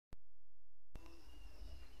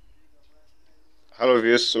Hello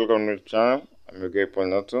viewers, welcome to the channel. I'm your guy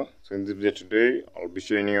Panato. So in this video today, I'll be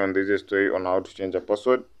showing you on the easiest way on how to change a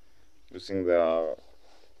password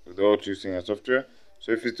without using a software.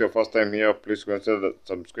 So if it's your first time here, please consider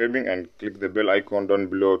subscribing and click the bell icon down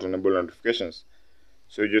below to enable notifications.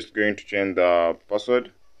 So you're just going to change the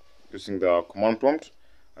password using the command prompt,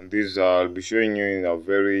 and this I'll be showing you in a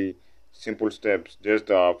very simple steps, just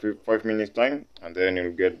 5 minutes time, and then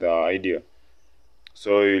you'll get the idea.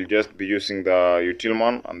 So you'll just be using the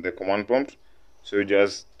utilman and the command prompt. So you're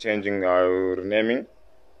just changing our renaming.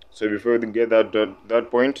 So before you get that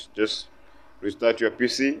point, just restart your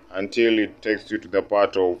PC until it takes you to the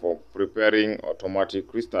part of preparing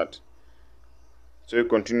automatic restart. So you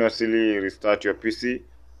continuously restart your PC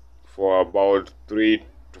for about 3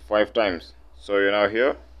 to 5 times. So you're now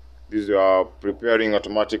here. This is your preparing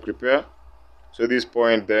automatic repair. So this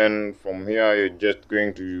point, then from here you're just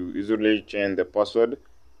going to easily change the password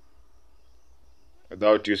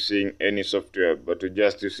without using any software, but you're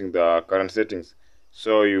just using the current settings.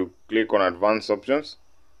 So you click on advanced options,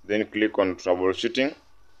 then click on troubleshooting,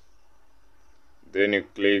 then you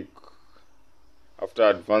click, after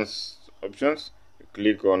advanced options, you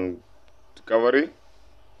click on recovery,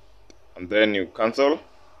 and then you cancel.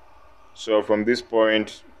 So from this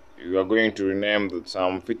point you are going to rename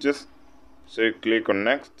some features. So you click on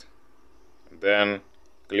next, then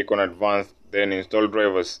click on advanced, then install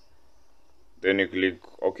drivers, then you click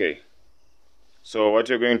OK. So what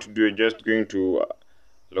you're going to do, you're just going to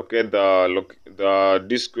locate the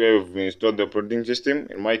disk where we've installed the operating system.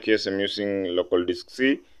 In my case, I'm using local disk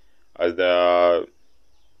C as the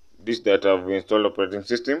disk that I've installed operating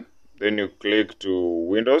system. Then you click to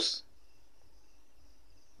Windows,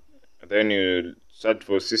 then you search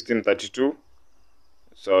for System32.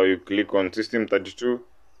 So you click on System32.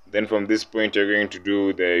 Then from this point you're going to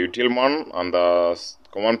do the utilman and the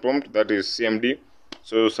command prompt, that is CMD.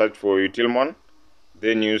 So search for utilman,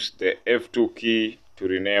 then use the F2 key to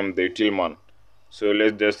rename the utilman. So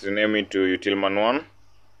let's just rename it to utilman1.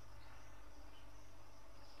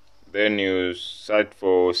 Then you search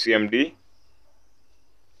for CMD,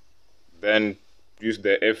 then use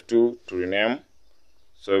the F2 to rename.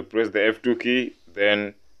 So press the F2 key,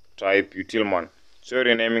 then type utilman. So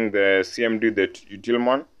renaming the CMD, the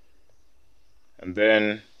utilman, and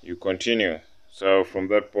then you continue. So from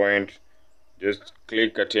that point, just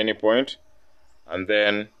click at any point and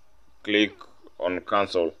then click on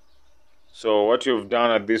cancel. So what you've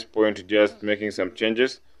done at this point, just making some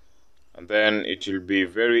changes, and then it will be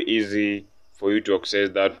very easy for you to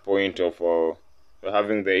access that point of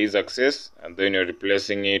having the ease access, and then you're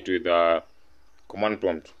replacing it with a command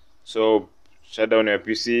prompt. So shut down your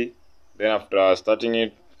PC, then after starting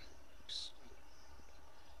it,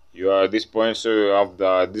 you are at this point. So you have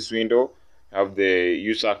this window, you have the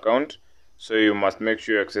user account. So you must make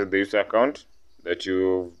sure you access the user account that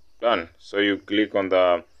you've done. So you click on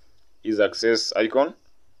the ease access icon,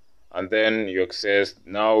 and then you access.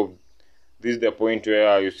 Now this is the point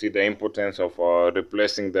where you see the importance of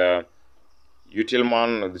replacing the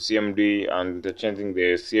utilman or the CMD and changing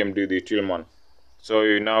the CMD the utilman. So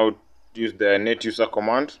you now use the net user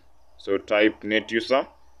command. So type net user,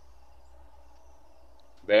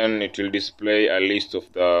 then it will display a list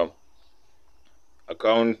of the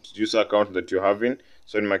user account that you're having.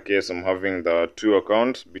 So in my case, I'm having the 2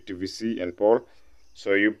 accounts, BTVC and Paul.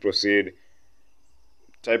 So you proceed,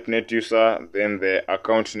 type net user, then the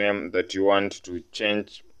account name that you want to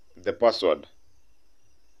change the password.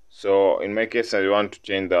 So in my case, I want to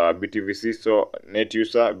change the BTVC. So net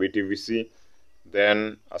user BTVC,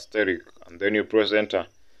 then asterisk, and then you press enter.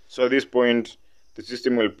 So at this point, the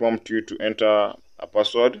system will prompt you to enter a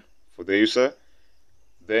password for the user.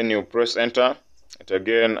 Then you press enter. It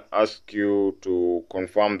again asks you to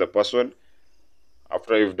confirm the password.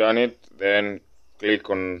 After you've done it, then press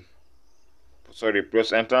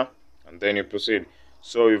enter, and then you proceed.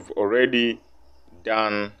 So you've already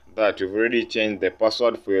done that. You've already changed the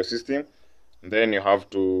password for your system. Then you have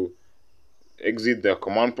to exit the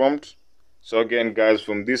command prompt. So again, guys,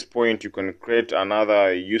 from this point you can create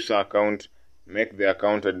another user account, make the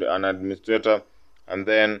account an administrator, and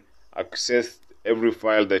then access every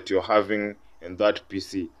file that you're having in that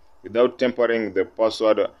PC without tampering the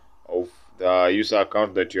password of the user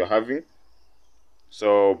account that you're having.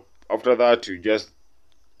 So after that, you just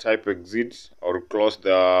type exit or close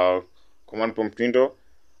the command prompt window,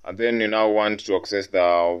 and then you now want to access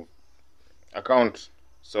the account.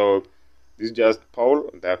 So this is just Paul,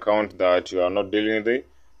 the account that you are not dealing with.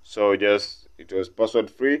 So it was password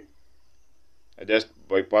free. I just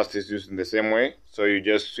bypassed this using the same way. So you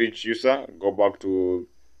just switch user, go back to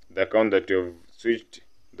the account that you've switched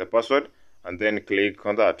the password, and then click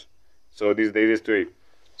on that. So this is the easiest way.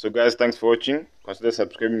 So guys, thanks for watching. Consider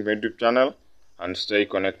subscribing to my YouTube channel and stay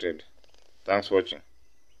connected. Thanks for watching.